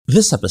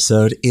This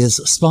episode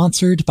is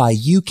sponsored by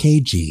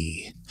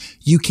UKG.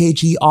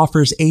 UKG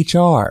offers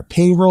HR,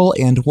 payroll,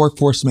 and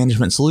workforce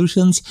management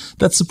solutions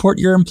that support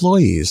your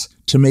employees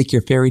to make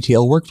your fairy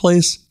tale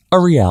workplace a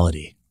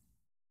reality.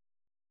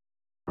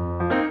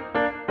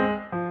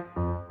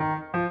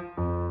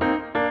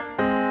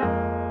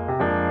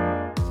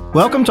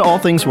 Welcome to All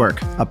Things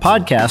Work, a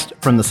podcast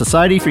from the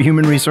Society for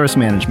Human Resource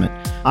Management.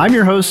 I'm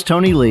your host,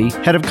 Tony Lee,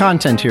 head of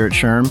content here at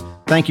SHRM.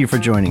 Thank you for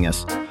joining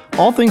us.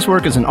 All Things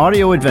Work is an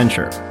audio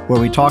adventure where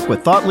we talk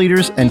with thought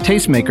leaders and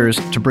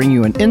tastemakers to bring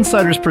you an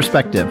insider's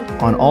perspective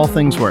on all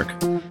things work.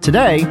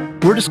 Today,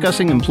 we're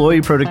discussing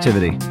employee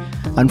productivity.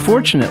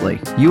 Unfortunately,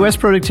 U.S.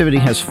 productivity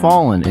has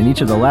fallen in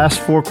each of the last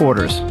 4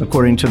 quarters,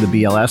 according to the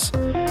BLS.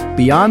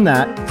 Beyond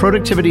that,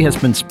 productivity has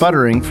been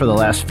sputtering for the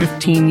last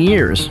 15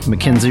 years,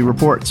 McKinsey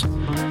reports.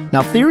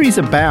 Now, theories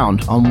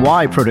abound on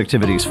why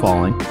productivity is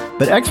falling,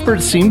 but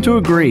experts seem to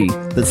agree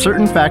that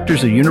certain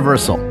factors are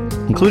universal,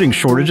 including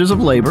shortages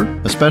of labor,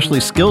 especially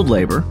skilled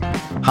labor,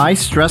 high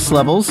stress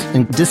levels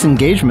and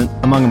disengagement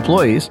among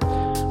employees,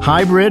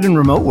 hybrid and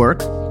remote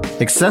work,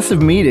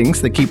 excessive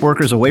meetings that keep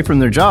workers away from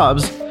their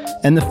jobs,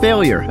 and the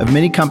failure of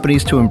many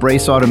companies to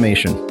embrace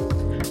automation.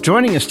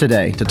 Joining us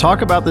today to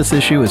talk about this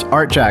issue is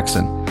Art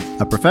Jackson,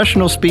 a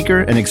professional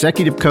speaker and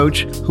executive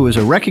coach who is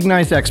a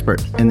recognized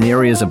expert in the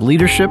areas of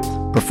leadership,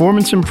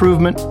 performance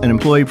improvement, and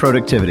employee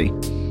productivity.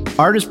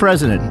 Art is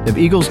president of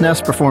Eagles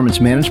Nest Performance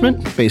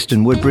Management, based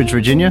in Woodbridge,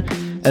 Virginia,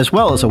 as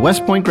well as a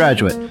West Point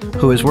graduate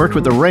who has worked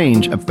with a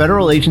range of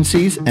federal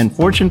agencies and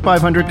Fortune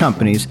 500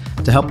 companies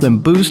to help them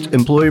boost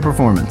employee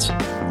performance.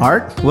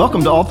 Art,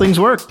 welcome to All Things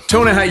Work.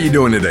 Tony, how you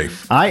doing today?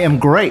 I am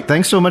great.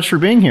 Thanks so much for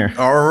being here.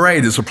 All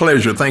right. It's a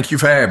pleasure. Thank you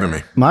for having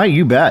me.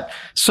 You bet.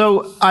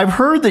 So I've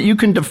heard that you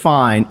can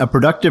define a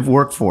productive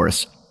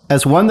workforce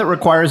as one that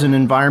requires an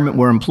environment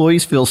where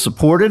employees feel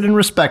supported and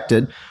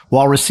respected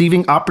while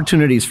receiving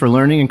opportunities for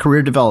learning and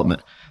career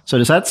development. So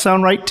does that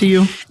sound right to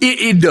you?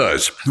 It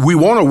does. We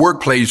want a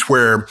workplace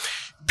where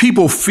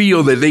people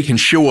feel that they can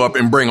show up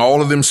and bring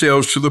all of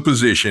themselves to the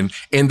position,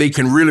 and they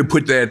can really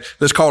put that,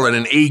 let's call it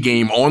an A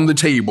game, on the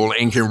table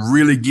and can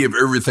really give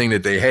everything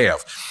that they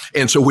have.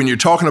 And so when you're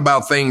talking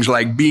about things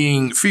like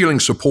feeling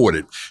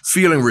supported,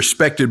 feeling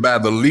respected by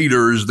the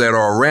leaders that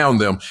are around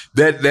them,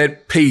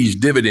 that pays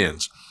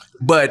dividends.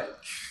 But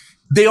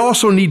they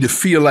also need to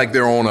feel like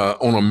they're on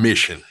a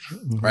mission,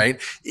 right?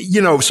 You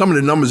know, some of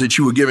the numbers that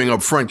you were giving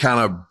up front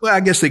I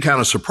guess they kind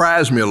of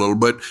surprised me a little,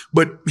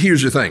 but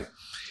here's the thing.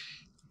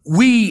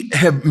 We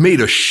have made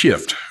a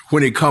shift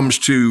when it comes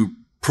to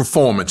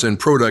performance and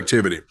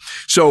productivity.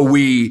 So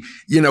we've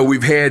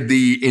had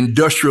the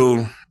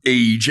industrial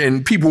age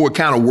and people were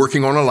kind of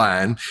working on a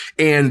line,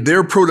 and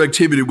their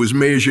productivity was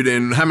measured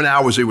in how many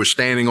hours they were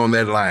standing on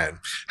that line,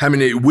 how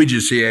many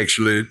widgets they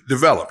actually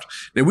developed.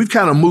 Now we've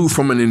kind of moved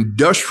from an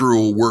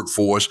industrial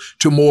workforce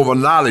to more of a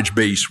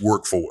knowledge-based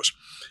workforce,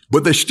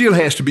 but there still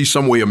has to be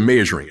some way of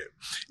measuring it.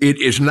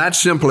 It is not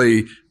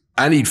simply,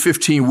 I need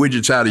 15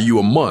 widgets out of you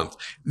a month.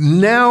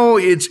 Now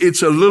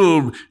it's a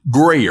little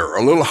grayer,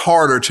 a little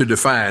harder to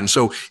define.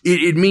 So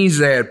it means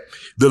that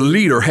the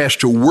leader has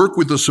to work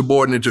with the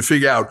subordinate to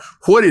figure out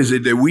what is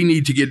it that we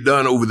need to get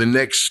done over the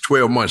next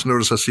 12 months.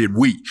 Notice I said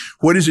we.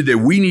 What is it that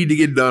we need to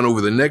get done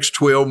over the next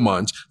 12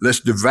 months? Let's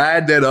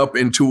divide that up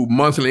into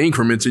monthly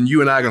increments, and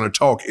you and I are going to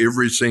talk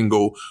every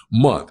single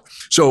month.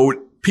 So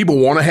people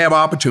want to have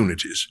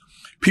opportunities.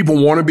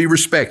 People want to be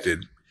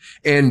respected.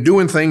 And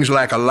doing things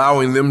like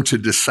allowing them to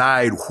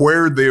decide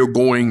where they're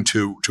going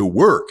to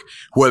work,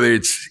 whether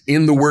it's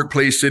in the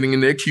workplace sitting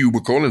in their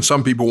cubicle, and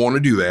some people want to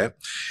do that.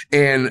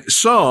 And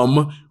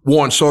some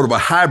want sort of a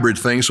hybrid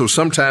thing. So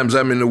sometimes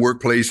I'm in the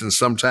workplace and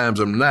sometimes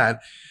I'm not.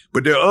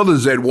 But there are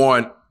others that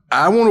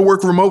I want to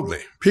work remotely,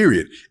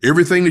 period.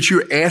 Everything that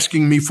you're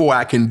asking me for,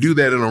 I can do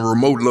that in a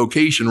remote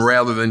location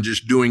rather than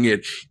just doing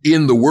it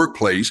in the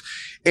workplace.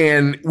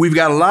 And we've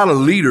got a lot of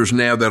leaders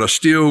now that are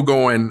still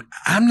going,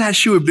 I'm not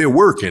sure if they're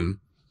working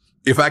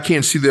if I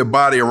can't see their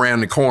body around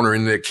the corner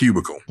in their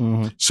cubicle.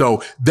 Mm-hmm.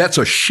 So that's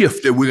a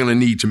shift that we're going to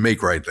need to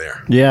make right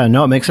there. Yeah,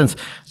 no, it makes sense.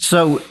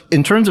 So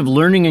in terms of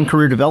learning and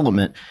career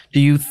development, do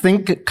you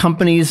think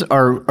companies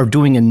are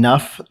doing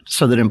enough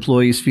so that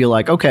employees feel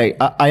like, okay,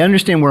 I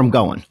understand where I'm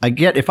going. I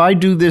get if I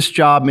do this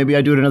job, maybe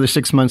I do it another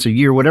 6 months, a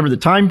year, whatever the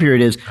time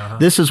period is,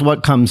 This is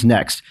what comes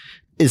next.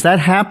 Is that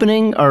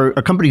happening? Are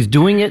companies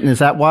doing it? And is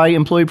that why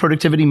employee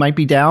productivity might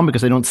be down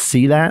because they don't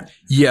see that?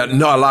 Yeah,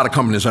 no, a lot of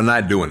companies are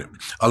not doing it.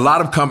 A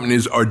lot of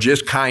companies are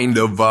just kind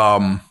of,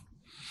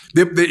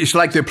 it's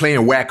like they're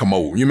playing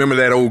whack-a-mole. You remember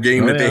that old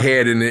game they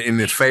had in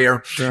the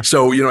fair? Sure.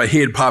 So, a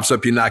head pops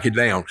up, you knock it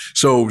down.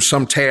 So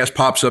some task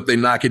pops up, they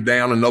knock it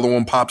down. Another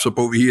one pops up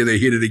over here, they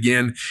hit it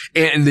again.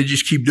 And they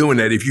just keep doing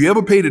that. If you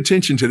ever paid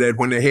attention to that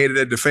when they had it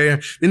at the fair,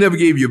 they never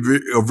gave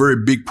you a very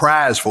big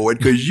prize for it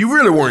because you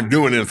really weren't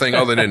doing anything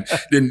other than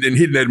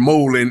hitting that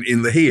mole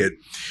in the head.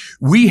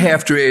 we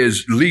have to,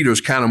 as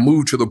leaders, kind of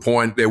move to the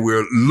point that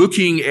we're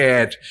looking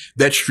at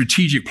that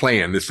strategic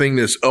plan, the thing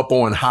that's up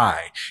on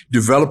high,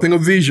 developing a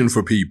vision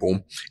for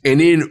people,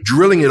 and then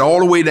drilling it all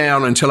the way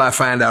down until I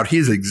find out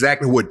here's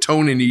exactly what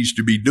Tony needs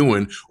to be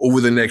doing over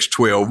the next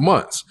 12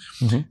 months.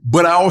 Mm-hmm.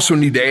 But I also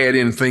need to add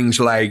in things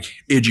like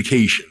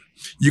education.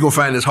 You're going to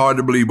find this hard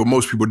to believe, but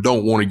most people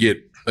don't want to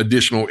get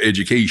additional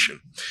education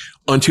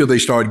until they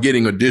start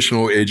getting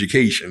additional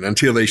education,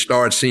 until they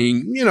start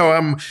seeing,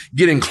 I'm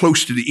getting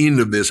close to the end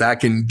of this. I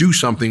can do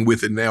something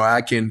with it now.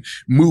 I can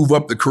move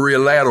up the career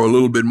ladder a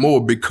little bit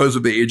more because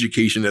of the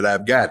education that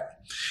I've got.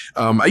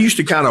 I used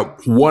to kind of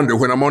wonder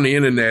when I'm on the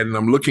internet and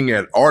I'm looking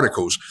at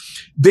articles,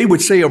 they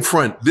would say up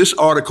front, this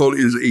article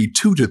is a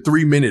 2 to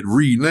 3 minute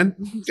read. And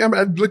then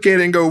I look at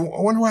it and go,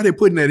 I wonder why they're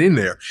putting that in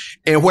there.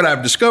 And what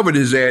I've discovered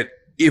is that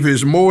if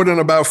it's more than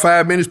about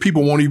 5 minutes,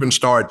 people won't even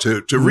start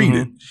to read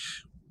it.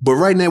 But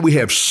right now we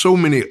have so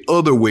many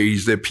other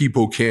ways that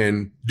people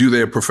can do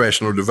their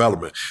professional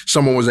development.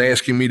 Someone was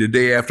asking me the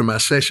day after my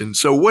session,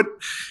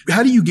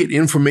 how do you get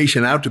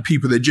information out to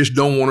people that just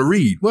don't want to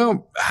read?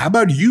 Well, how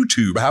about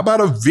YouTube? How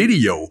about a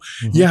video?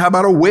 Mm-hmm. Yeah, how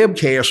about a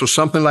webcast or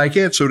something like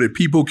that so that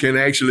people can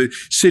actually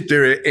sit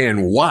there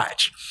and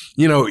watch?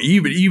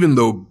 Even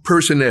the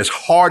person that's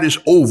hardest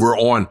over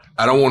on,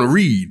 I don't want to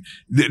read,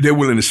 they're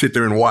willing to sit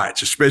there and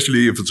watch,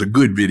 especially if it's a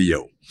good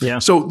video. Yeah.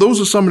 So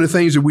those are some of the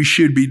things that we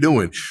should be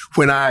doing.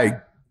 When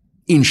I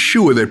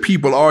ensure that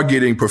people are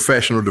getting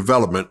professional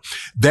development,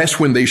 that's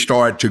when they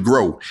start to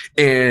grow.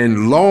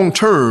 And long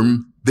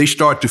term, they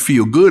start to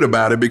feel good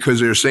about it because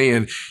they're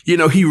saying, he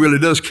really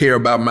does care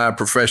about my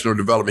professional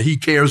development. He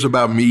cares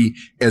about me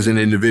as an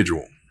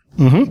individual.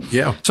 Mm-hmm.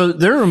 Yeah. So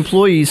there are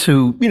employees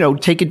who,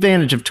 take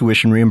advantage of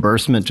tuition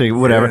reimbursement,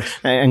 whatever,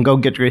 and go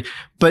get degrees.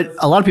 But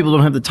a lot of people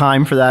don't have the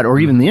time for that or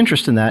even the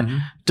interest in that. Mm-hmm.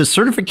 Does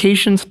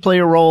certifications play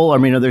a role? I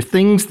mean, are there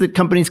things that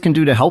companies can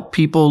do to help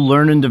people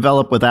learn and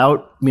develop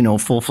without,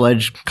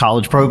 full-fledged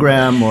college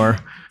program or?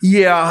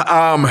 Yeah.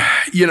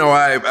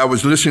 I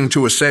was listening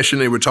to a session.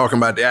 They were talking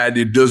about the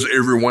idea, does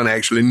everyone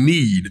actually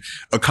need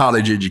a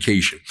college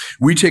education?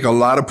 We take a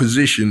lot of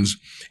positions,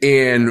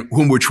 and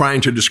when we're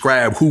trying to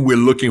describe who we're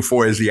looking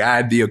for as the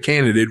ideal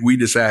candidate, we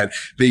decide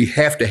they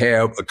have to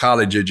have a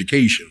college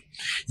education.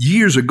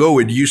 Years ago,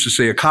 it used to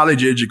say a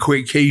college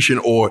education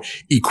or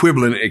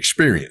equivalent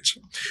experience.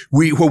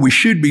 What we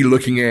should be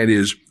looking at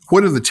is,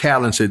 what are the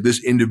talents that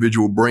this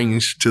individual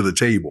brings to the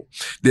table?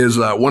 There's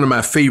one of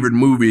my favorite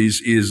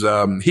movies is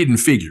Hidden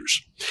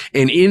Figures.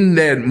 And in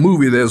that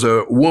movie, there's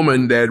a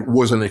woman that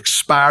was an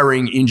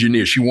aspiring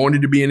engineer. She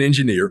wanted to be an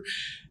engineer,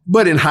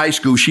 but in high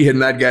school, she had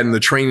not gotten the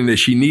training that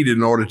she needed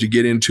in order to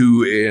get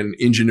into an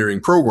engineering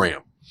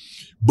program.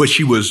 But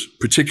she was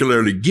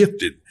particularly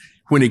gifted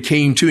when it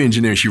came to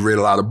engineering. She read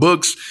a lot of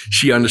books.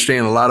 She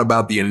understands a lot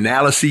about the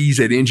analyses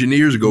that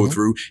engineers go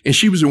through. And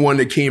she was the one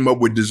that came up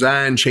with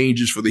design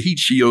changes for the heat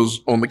shields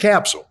on the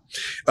capsule.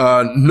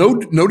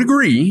 No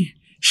degree.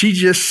 She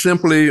just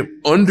simply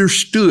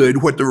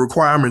understood what the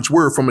requirements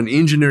were from an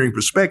engineering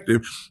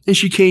perspective, and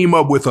she came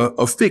up with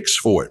a fix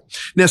for it.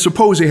 Now,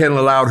 suppose they hadn't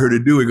allowed her to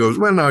do it. Goes,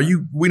 well, no,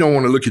 we don't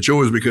want to look at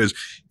yours because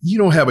you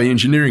don't have an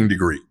engineering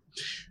degree.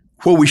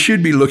 What we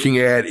should be looking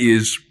at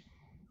is,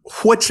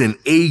 what's an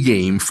A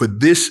game for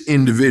this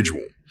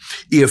individual?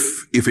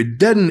 If it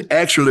doesn't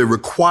actually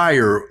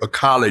require a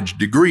college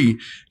degree,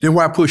 then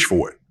why push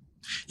for it?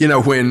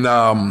 When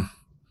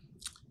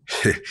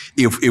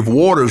if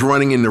water's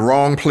running in the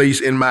wrong place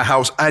in my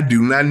house, I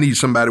do not need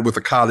somebody with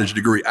a college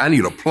degree. I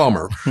need a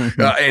plumber.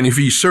 And if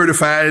he's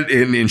certified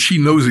and she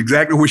knows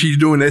exactly what she's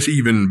doing, that's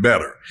even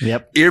better.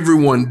 Yep.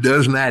 Everyone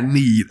does not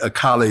need a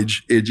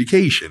college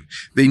education.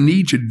 They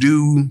need to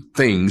do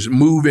things,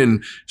 move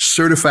in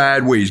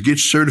certified ways, get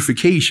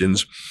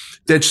certifications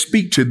that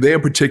speak to their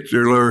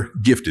particular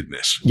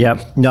giftedness.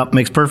 Yep.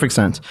 Makes perfect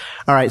sense.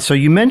 All right. So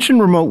you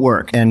mentioned remote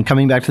work and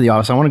coming back to the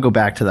office. I want to go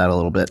back to that a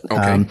little bit.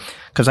 Okay.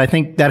 Because I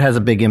think that has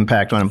a big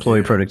impact on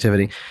employee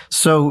productivity.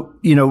 So,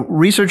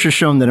 research has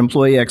shown that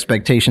employee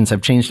expectations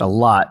have changed a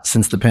lot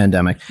since the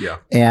pandemic. Yeah.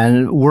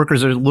 And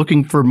workers are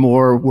looking for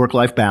more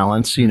work-life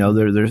balance.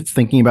 They're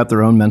thinking about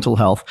their own mental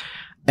health.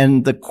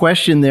 And the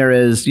question there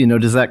is,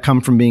 does that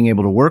come from being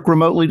able to work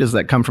remotely? Does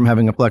that come from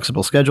having a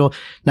flexible schedule?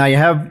 Now, you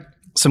have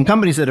some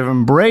companies that have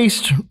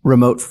embraced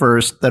remote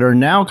first that are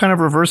now kind of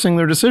reversing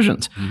their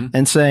decisions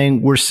and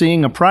saying, we're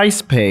seeing a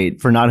price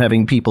paid for not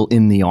having people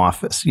in the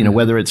office,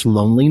 whether it's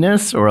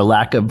loneliness or a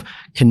lack of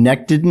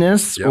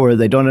connectedness or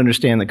they don't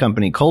understand the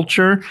company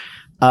culture.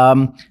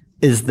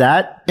 Is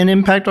that an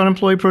impact on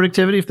employee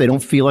productivity if they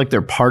don't feel like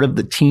they're part of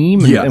the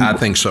team? I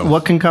think so.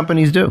 What can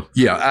companies do?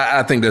 Yeah,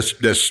 I think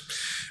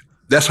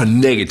that's a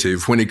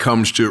negative when it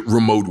comes to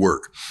remote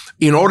work.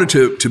 In order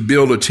to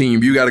build a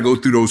team, you got to go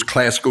through those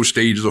classical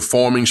stages of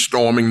forming,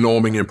 storming,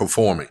 norming, and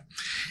performing.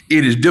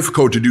 It is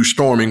difficult to do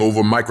storming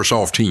over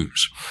Microsoft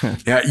Teams.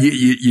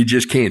 You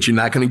just can't. You're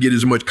not going to get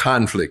as much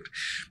conflict.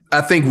 I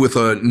think with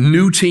a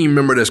new team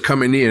member that's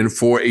coming in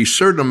for a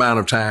certain amount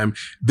of time,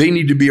 they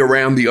need to be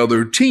around the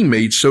other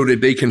teammates so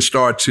that they can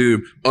start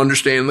to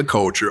understand the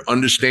culture,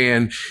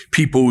 understand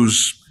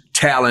people's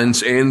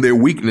talents and their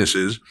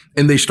weaknesses,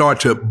 and they start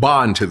to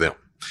bond to them.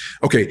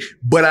 Okay.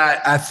 But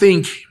I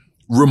think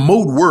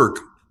remote work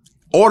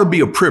ought to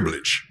be a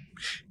privilege.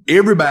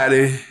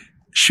 Everybody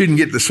shouldn't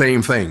get the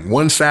same thing.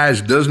 One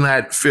size does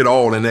not fit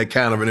all in that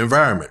kind of an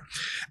environment.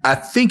 I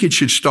think it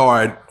should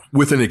start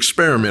with an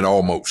experiment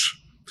almost.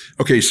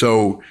 Okay,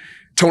 so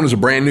Tony's a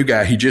brand new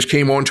guy. He just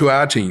came onto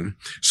our team.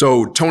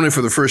 So Tony,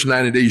 for the first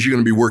 90 days, you're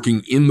going to be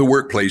working in the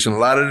workplace. And a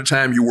lot of the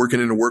time you're working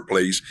in the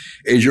workplace.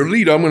 As your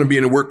leader, I'm going to be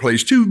in the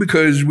workplace too,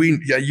 because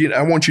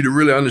I want you to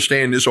really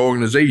understand this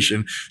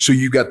organization so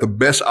you got the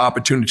best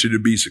opportunity to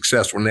be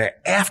successful. Now,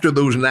 after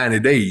those 90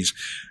 days,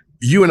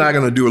 you and I are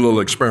going to do a little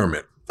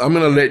experiment. I'm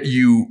going to let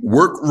you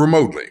work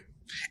remotely.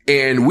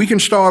 And we can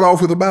start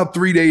off with about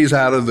 3 days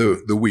out of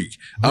the week.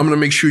 I'm going to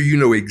make sure you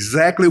know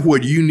exactly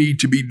what you need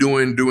to be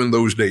doing during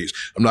those days.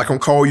 I'm not going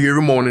to call you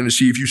every morning to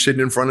see if you're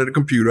sitting in front of the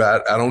computer.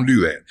 I don't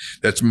do that.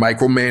 That's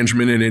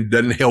micromanagement, and it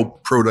doesn't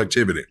help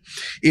productivity.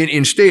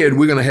 Instead,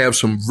 we're going to have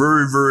some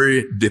very,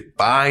 very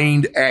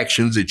defined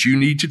actions that you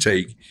need to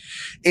take.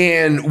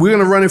 And we're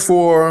going to run it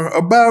for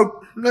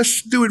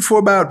let's do it for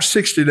about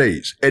 60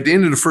 days. At the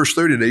end of the first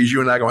 30 days, you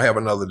and I are going to have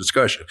another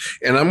discussion.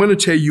 And I'm going to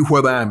tell you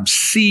whether I'm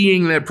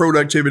seeing that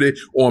productivity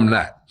or I'm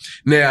not.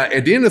 Now,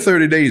 at the end of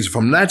 30 days, if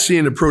I'm not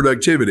seeing the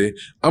productivity,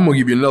 I'm going to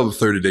give you another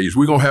 30 days.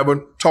 We're going to have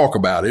a talk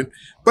about it,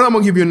 but I'm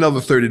going to give you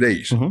another 30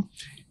 days. Mm-hmm.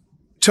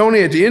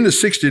 Tony, at the end of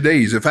 60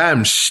 days, if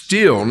I'm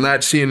still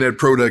not seeing that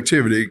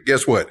productivity,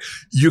 guess what?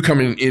 You're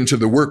coming into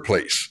the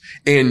workplace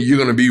and you're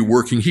going to be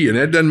working here. And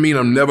that doesn't mean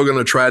I'm never going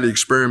to try the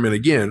experiment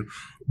again,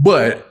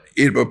 but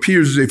it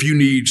appears as if you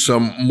need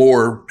some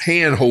more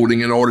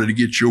hand-holding in order to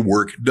get your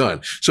work done.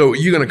 So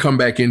you're going to come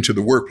back into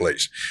the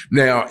workplace.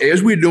 Now,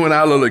 as we're doing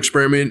our little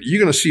experiment,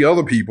 you're going to see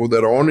other people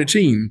that are on the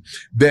team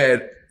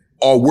that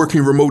are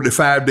working remotely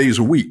 5 days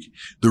a week.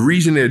 The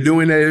reason they're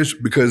doing that is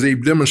because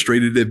they've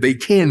demonstrated that they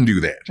can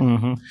do that.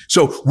 Mm-hmm.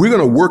 So we're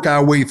going to work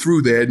our way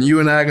through that, and you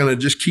and I are going to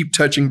just keep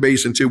touching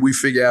base until we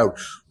figure out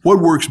what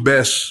works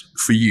best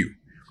for you.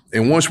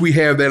 And once we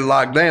have that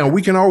locked down,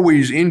 we can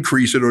always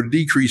increase it or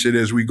decrease it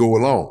as we go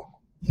along.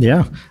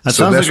 Yeah, that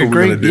sounds like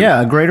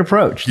a great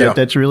approach.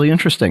 That's really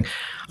interesting.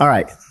 All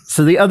right.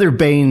 So the other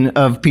bane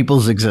of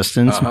people's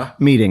existence,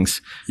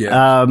 meetings.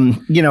 Yeah.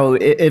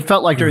 It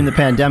felt like during the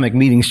pandemic,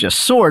 meetings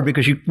just soared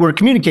because you weren't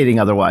communicating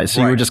otherwise.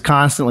 So you were just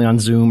constantly on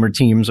Zoom or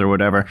Teams or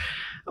whatever.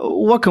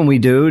 What can we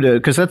do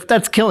because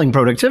that's killing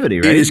productivity,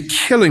 right? It is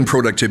killing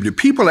productivity.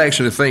 People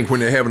actually think when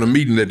they're having a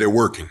meeting that they're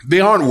working. They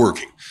aren't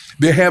working.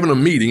 They're having a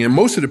meeting. And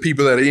most of the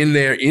people that are in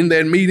there in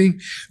that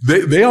meeting,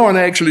 they aren't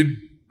actually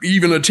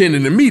even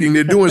attending the meeting.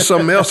 They're doing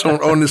something else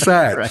on the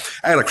side. Right.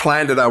 I had a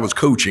client that I was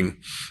coaching,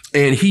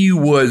 and he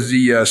was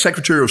the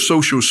Secretary of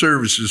Social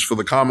Services for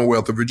the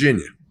Commonwealth of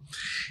Virginia.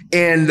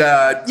 And,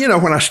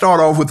 when I start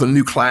off with a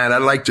new client, I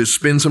like to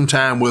spend some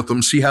time with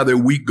them, see how their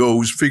week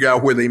goes, figure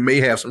out where they may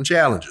have some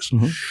challenges.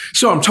 Mm-hmm.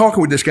 So I'm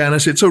talking with this guy, and I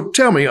said, so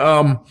tell me,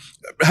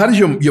 how does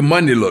your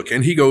Monday look?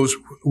 And he goes,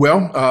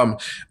 well,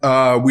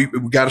 we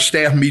got a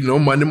staff meeting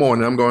on Monday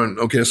morning. I'm going,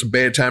 okay, it's a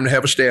bad time to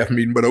have a staff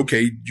meeting, but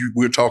okay,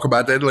 we'll talk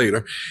about that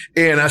later.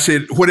 And I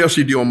said, what else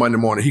do you do on Monday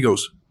morning? He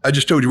goes, I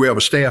just told you we have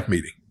a staff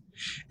meeting.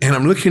 And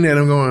I'm looking at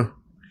him going,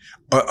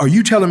 are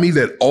you telling me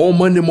that all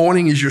Monday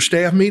morning is your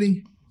staff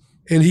meeting?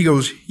 And he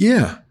goes,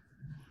 yeah,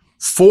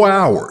 4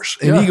 hours.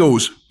 And he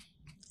goes,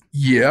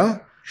 yeah.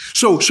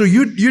 So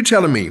you're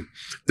telling me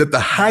that the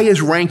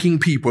highest ranking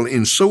people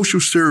in social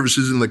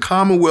services in the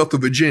Commonwealth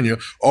of Virginia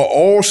are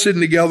all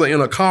sitting together in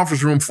a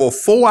conference room for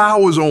 4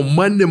 hours on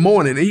Monday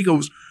morning. And he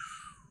goes,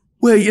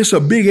 well, it's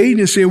a big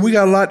agency and we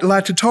got a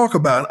lot to talk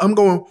about. I'm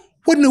going,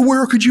 what in the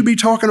world could you be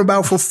talking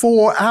about for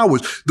 4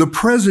 hours? The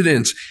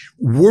president's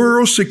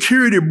world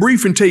security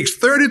briefing takes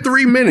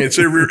 33 minutes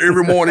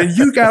every morning.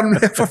 You got him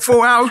there for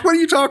 4 hours. What are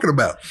you talking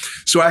about?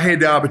 So I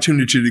had the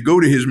opportunity to go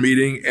to his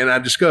meeting, and I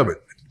discovered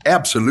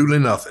absolutely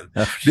nothing.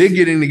 They're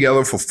getting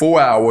together for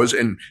 4 hours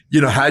and,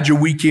 how'd your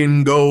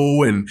weekend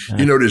go? And,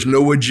 there's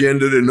no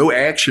agenda, there's no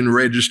action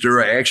register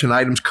or action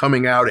items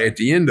coming out at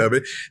the end of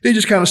it. They're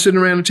just kind of sitting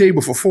around the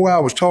table for 4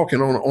 hours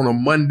talking on a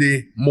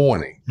Monday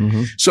morning.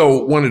 Mm-hmm.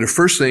 So one of the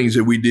first things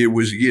that we did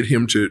was get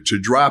him to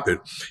drop it.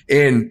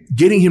 And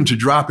getting him to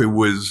drop it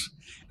was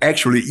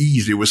actually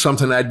easy. It was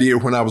something I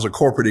did when I was a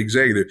corporate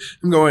executive.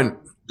 I'm going,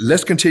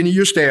 let's continue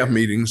your staff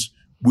meetings.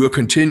 We'll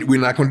continue.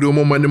 We're not going to do them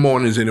on Monday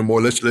mornings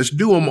anymore. Let's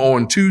do them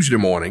on Tuesday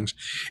mornings,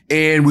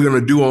 and we're going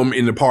to do them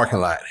in the parking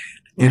lot.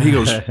 And he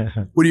goes,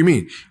 what do you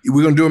mean?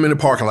 We're going to do them in the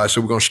parking lot. So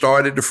we're going to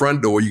start at the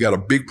front door. You got a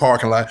big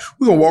parking lot.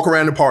 We're going to walk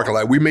around the parking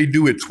lot. We may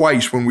do it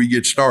twice when we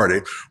get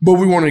started, but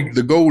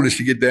the goal is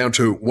to get down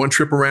to one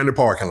trip around the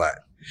parking lot.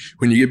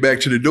 When you get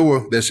back to the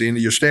door, that's the end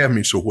of your staff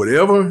meeting. So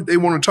whatever they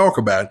want to talk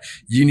about,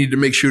 you need to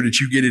make sure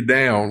that you get it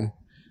down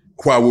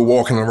while we're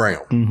walking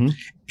around. Mm-hmm.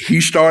 He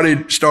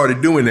started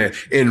doing that.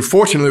 And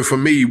fortunately for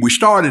me, we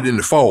started in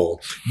the fall.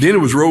 Then it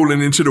was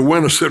rolling into the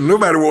winter, so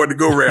nobody wanted to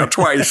go around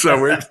twice.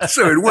 So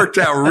it worked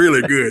out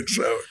really good.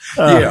 So,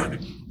 yeah.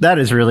 That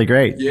is really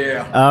great.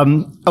 Yeah.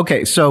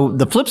 Okay, so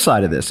the flip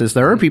side of this is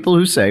there are people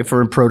who say,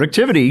 for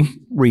productivity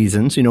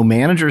reasons,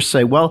 managers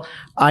say, well,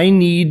 I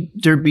need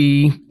there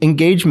be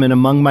engagement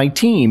among my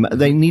team.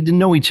 They need to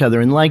know each other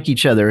and like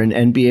each other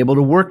and be able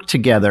to work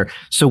together.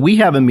 So we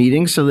have a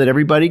meeting so that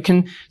everybody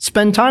can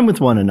spend time with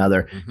one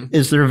another. Mm-hmm.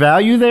 Is there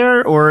value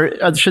there, or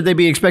should they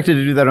be expected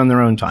to do that on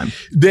their own time?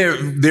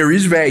 There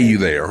is value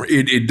there.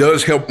 It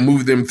does help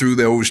move them through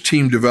those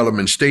team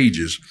development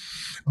stages.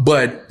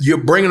 But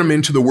you're bringing them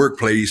into the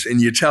workplace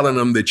and you're telling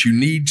them that you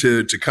need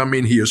to come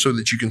in here so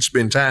that you can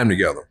spend time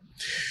together.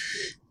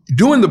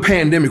 During the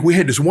pandemic, we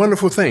had this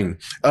wonderful thing,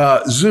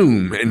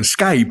 Zoom and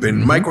Skype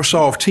and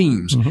Microsoft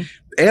Teams. Mm-hmm.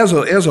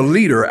 As a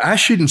leader, I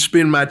shouldn't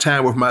spend my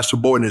time with my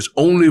subordinates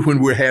only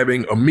when we're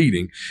having a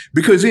meeting,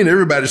 because then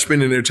everybody's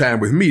spending their time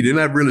with me. They're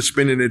not really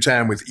spending their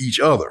time with each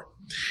other.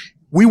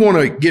 We want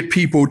to get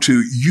people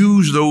to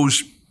use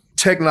those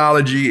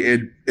technology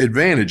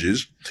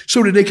advantages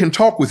so that they can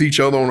talk with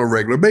each other on a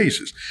regular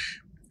basis.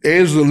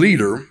 As the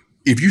leader,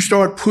 if you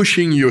start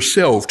pushing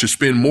yourself to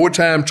spend more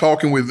time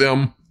talking with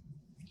them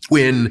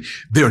when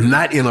they're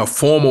not in a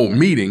formal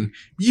meeting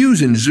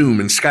using Zoom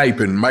and Skype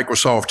and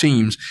Microsoft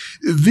Teams,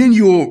 then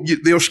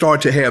they'll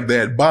start to have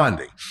that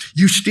bonding.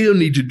 You still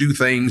need to do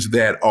things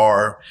that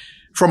are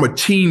from a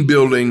team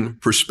building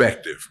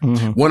perspective.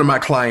 Mm-hmm. One of my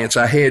clients,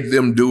 I had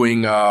them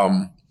doing,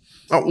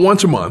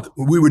 once a month,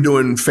 we were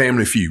doing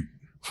Family Feud.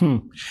 And,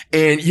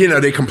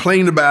 they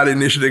complained about it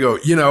initially. They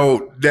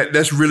go,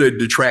 that's really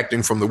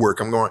detracting from the work.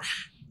 I'm going,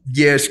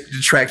 yes,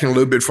 detracting a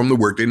little bit from the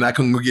work. They're not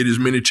going to get as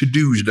many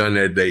to-dos done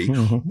that day,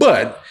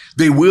 but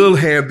they will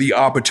have the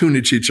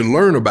opportunity to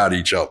learn about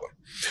each other.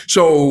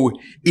 So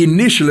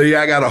initially,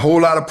 I got a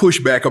whole lot of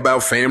pushback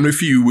about Family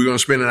Feud. We're going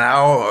to spend an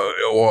hour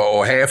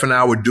or half an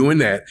hour doing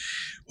that.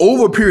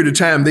 Over a period of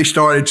time, they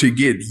started to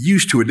get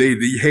used to it.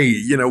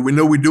 We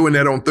know we're doing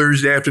that on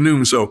Thursday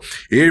afternoon, so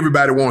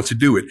everybody wants to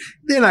do it.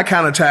 Then I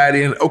kind of tied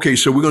in, okay,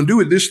 so we're going to do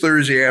it this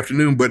Thursday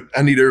afternoon, but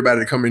I need everybody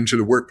to come into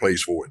the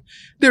workplace for it.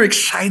 They're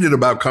excited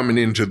about coming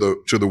into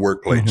the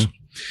workplace.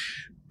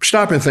 Mm-hmm.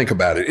 Stop and think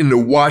about it. In the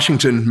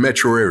Washington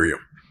metro area,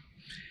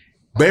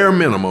 bare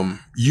minimum,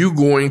 you're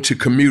going to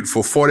commute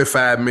for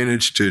 45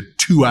 minutes to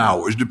 2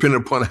 hours,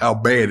 depending upon how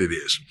bad it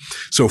is.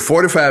 So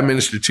 45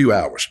 minutes to 2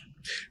 hours.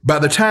 By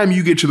the time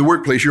you get to the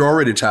workplace, you're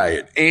already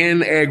tired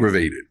and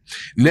aggravated.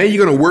 Now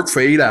you're going to work for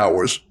 8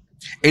 hours,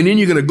 and then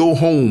you're going to go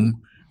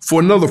home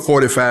for another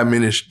 45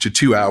 minutes to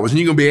 2 hours, and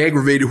you're going to be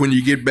aggravated when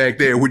you get back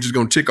there, which is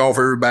going to tick off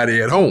everybody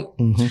at home.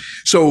 Mm-hmm.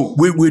 So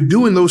we're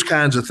doing those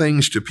kinds of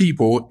things to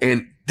people,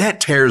 and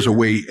that tears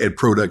away at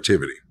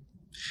productivity.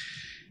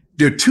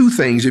 There are two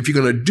things if you're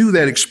going to do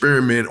that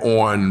experiment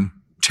on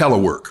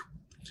telework.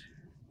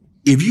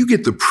 If you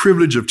get the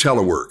privilege of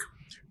telework,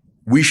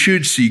 we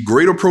should see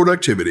greater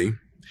productivity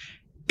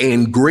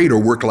and greater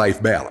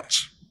work-life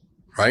balance,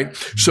 right?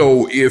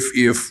 So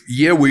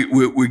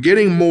we're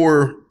getting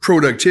more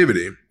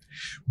productivity,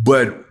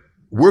 but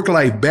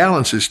work-life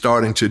balance is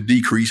starting to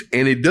decrease,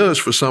 and it does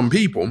for some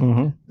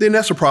people, then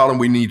that's a problem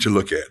we need to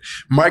look at.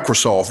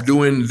 Microsoft,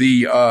 during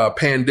the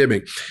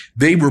pandemic,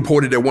 they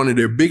reported that one of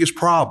their biggest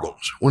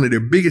problems, one of their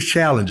biggest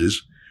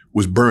challenges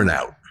was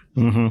burnout.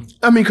 Mm-hmm.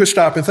 I mean,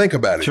 stop and think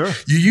about it. Sure.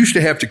 You used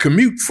to have to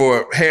commute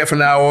for half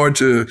an hour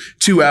to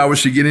 2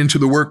 hours to get into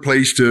the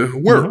workplace to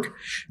work.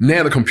 Mm-hmm.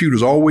 Now the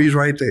computer's always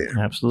right there.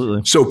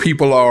 Absolutely. So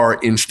people are,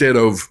 instead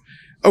of,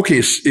 okay,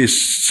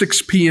 it's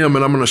 6 p.m.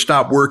 and I'm going to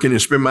stop working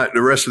and spend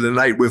the rest of the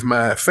night with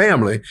my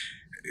family.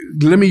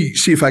 Let me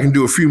see if I can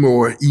do a few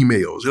more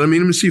emails. Let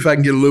me see if I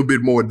can get a little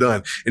bit more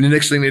done. And the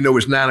next thing they know,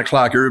 it's 9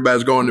 o'clock.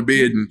 Everybody's going to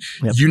bed, and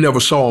you never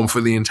saw them for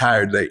the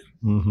entire day.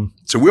 Mm-hmm.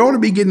 So we ought to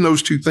be getting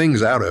those two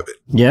things out of it.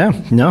 Yeah,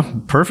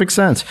 no, perfect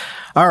sense.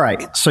 All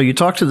right. So you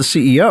talk to the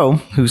CEO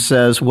who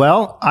says,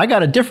 well, I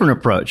got a different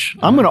approach.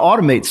 I'm going to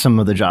automate some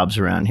of the jobs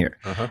around here.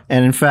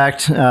 And in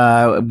fact,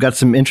 I've got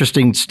some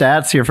interesting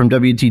stats here from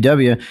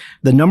WTW.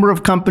 The number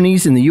of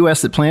companies in the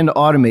U.S. that plan to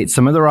automate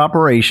some of their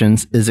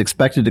operations is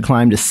expected to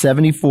climb to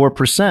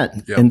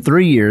 74% in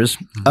 3 years,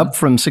 up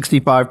from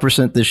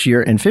 65% this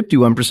year and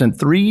 51%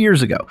 3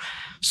 years ago.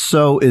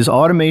 So is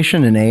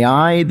automation and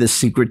AI the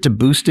secret to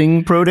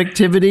boosting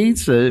productivity?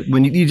 So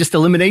when you just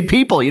eliminate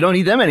people, you don't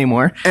need them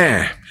anymore.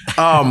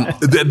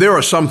 There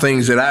are some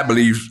things that I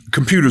believe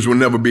computers will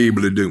never be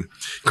able to do.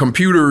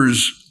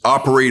 Computers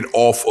operate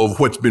off of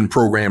what's been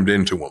programmed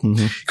into them.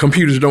 Mm-hmm.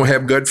 Computers don't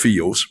have gut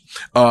feels.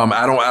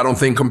 I don't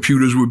think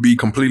computers would be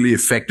completely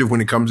effective when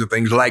it comes to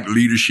things like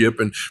leadership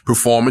and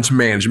performance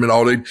management.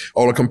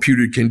 All a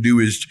computer can do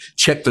is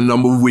check the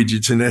number of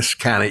widgets, and that's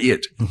kind of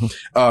it.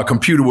 Mm-hmm.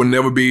 Computer will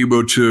never be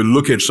able to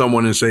look at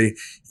someone and say,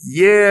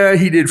 yeah,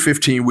 he did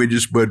 15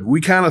 widgets, but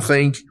we kind of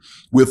think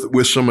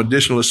with some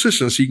additional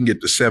assistance, he can get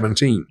to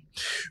 17.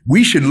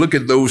 We should look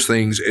at those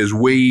things as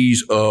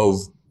ways of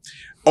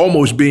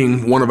almost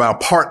being one of our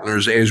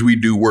partners as we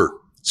do work.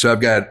 So I've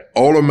got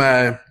all of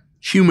my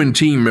human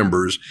team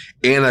members,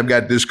 and I've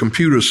got this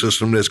computer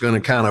system that's going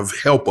to kind of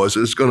help us.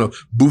 It's going to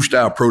boost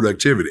our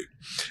productivity.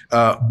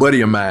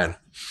 Buddy of mine,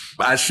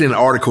 I send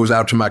articles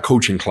out to my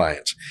coaching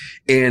clients.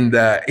 And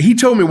he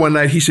told me one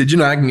night, he said,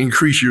 I can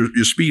increase your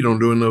speed on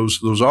doing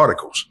those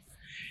articles.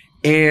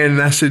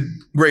 And I said,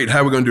 great,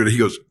 how are we going to do that? He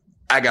goes,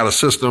 I got a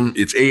system.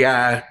 It's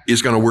AI.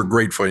 It's going to work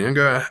great for you. I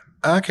go,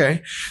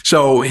 okay.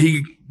 So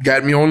he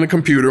got me on the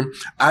computer.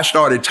 I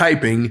started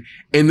typing,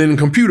 and then the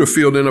computer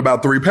filled in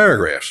about 3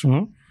 paragraphs.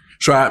 Mm-hmm.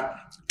 So I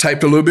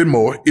typed a little bit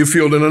more. It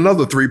filled in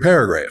another 3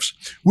 paragraphs.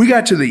 We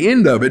got to the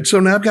end of it. So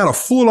now I've got a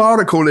full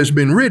article that's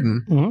been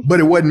written, but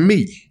it wasn't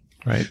me.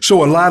 Right.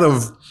 So a lot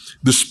of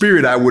the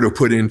spirit I would have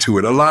put into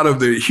it, a lot of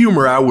the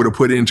humor I would have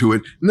put into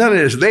it, none of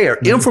it's there.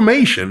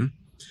 Information,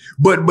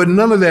 but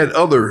none of that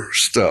other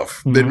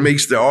stuff that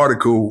makes the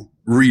article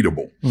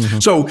readable.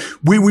 So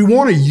we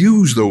want to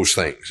use those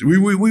things.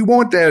 We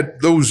want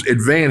those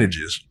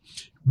advantages,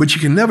 but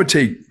you can never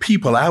take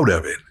people out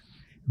of it,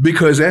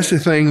 because that's the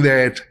thing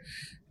that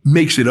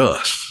makes it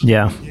us.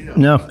 Yeah.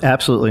 No,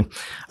 absolutely.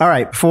 All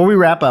right. Before we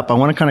wrap up, I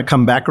want to kind of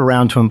come back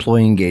around to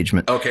employee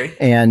engagement. Okay.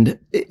 And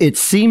it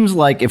seems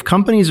like if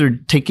companies are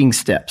taking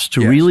steps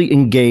to really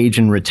engage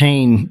and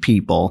retain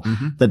people,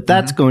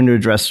 that's going to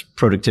address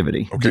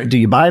productivity. Okay. Do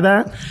you buy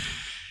that?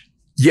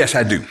 Yes,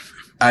 I do.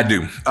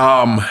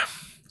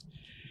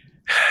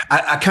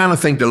 I kind of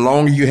think the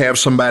longer you have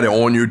somebody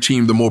on your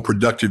team, the more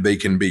productive they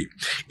can be.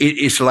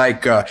 It's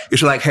like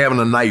having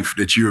a knife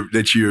that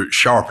you're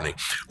sharpening.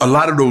 A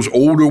lot of those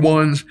older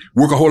ones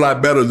work a whole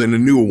lot better than the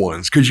newer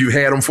ones because you've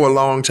had them for a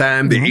long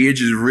time. The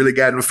edges have really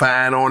gotten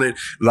fine on it.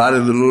 A lot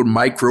of the little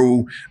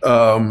micro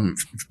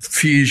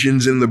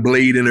fusions in the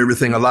blade and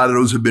everything, a lot of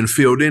those have been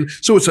filled in.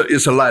 So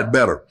it's a lot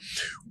better.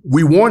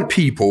 We want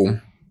people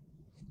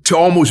to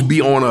almost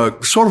be on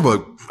a sort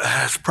of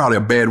it's probably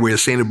a bad way of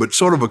saying it, but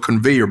sort of a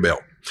conveyor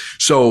belt.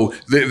 So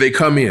they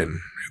come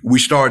in, we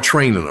start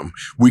training them,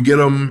 we get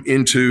them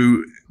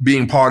into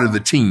being part of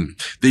the team.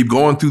 They've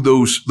gone through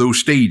those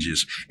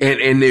stages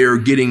and they're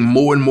getting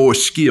more and more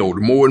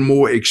skilled, more and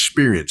more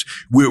experience.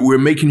 We're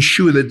making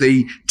sure that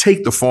they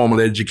take the formal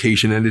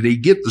education and that they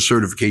get the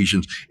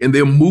certifications, and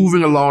they're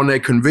moving along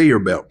that conveyor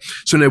belt.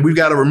 So now we've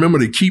got to remember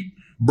to keep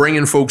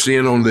bringing folks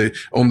in on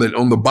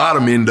the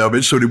bottom end of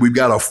it so that we've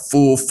got a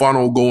full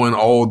funnel going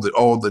all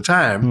the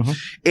time.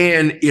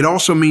 And it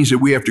also means that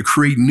we have to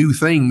create new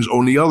things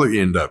on the other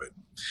end of it.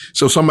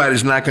 So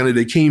somebody's not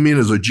they came in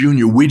as a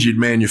junior widget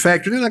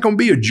manufacturer. They're not going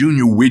to be a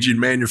junior widget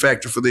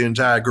manufacturer for their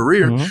entire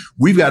career.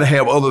 We've got to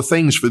have other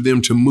things for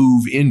them to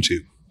move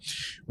into.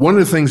 One of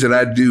the things that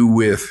I do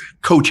with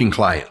coaching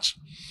clients,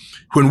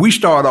 when we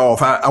start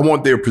off, I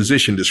want their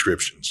position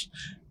descriptions.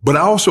 But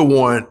I also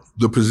want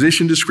the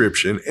position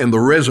description and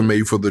the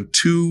resume for the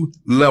 2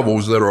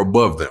 levels that are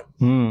above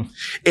them.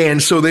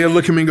 And so they'll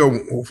look at me and go,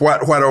 why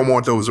do I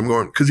want those? I'm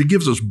going, because it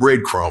gives us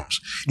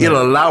breadcrumbs.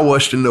 It'll allow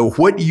us to know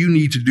what you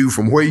need to do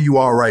from where you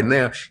are right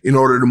now in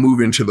order to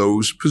move into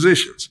those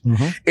positions.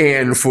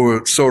 And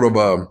for sort of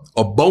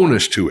a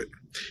bonus to it,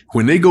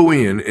 when they go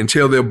in and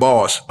tell their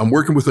boss, I'm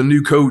working with a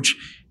new coach,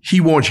 he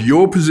wants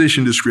your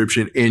position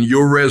description and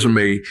your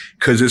resume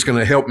because it's going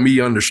to help me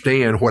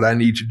understand what I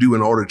need to do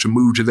in order to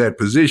move to that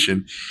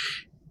position.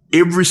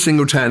 Every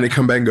single time they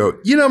come back and go,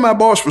 my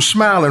boss was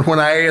smiling when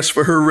I asked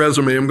for her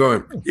resume. I'm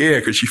going, yeah,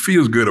 because she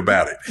feels good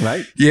about it.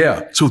 Right.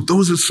 Yeah. So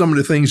those are some of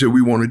the things that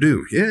we want to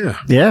do. Yeah.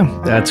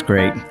 Yeah, that's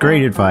great.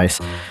 Great advice.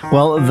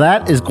 Well,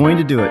 that is going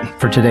to do it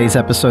for today's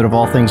episode of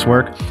All Things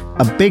Work.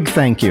 A big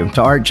thank you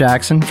to Art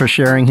Jackson for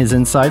sharing his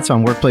insights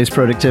on workplace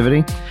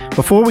productivity.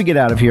 Before we get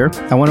out of here,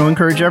 I want to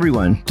encourage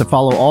everyone to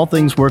follow All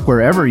Things Work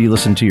wherever you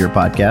listen to your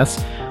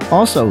podcasts.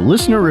 Also,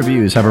 listener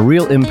reviews have a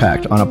real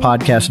impact on a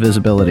podcast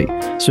visibility.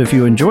 So if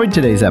you enjoyed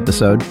today's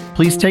episode,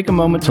 please take a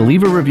moment to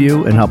leave a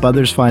review and help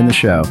others find the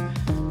show.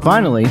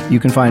 Finally, you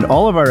can find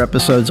all of our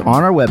episodes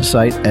on our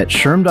website at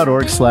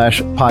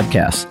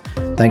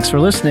shrm.org/podcasts. Thanks for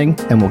listening,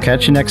 and we'll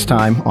catch you next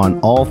time on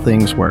All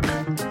Things Work.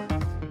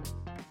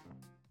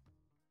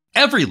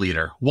 Every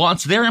leader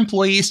wants their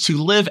employees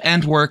to live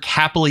and work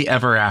happily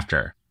ever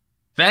after.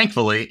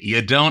 Thankfully,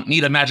 you don't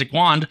need a magic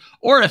wand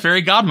or a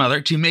fairy godmother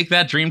to make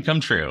that dream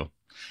come true.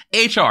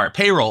 HR,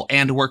 payroll,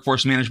 and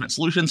workforce management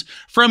solutions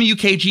from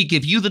UKG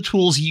give you the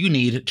tools you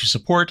need to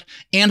support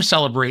and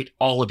celebrate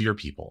all of your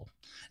people.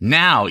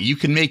 Now you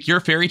can make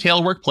your fairy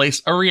tale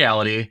workplace a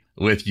reality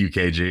with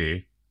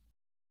UKG.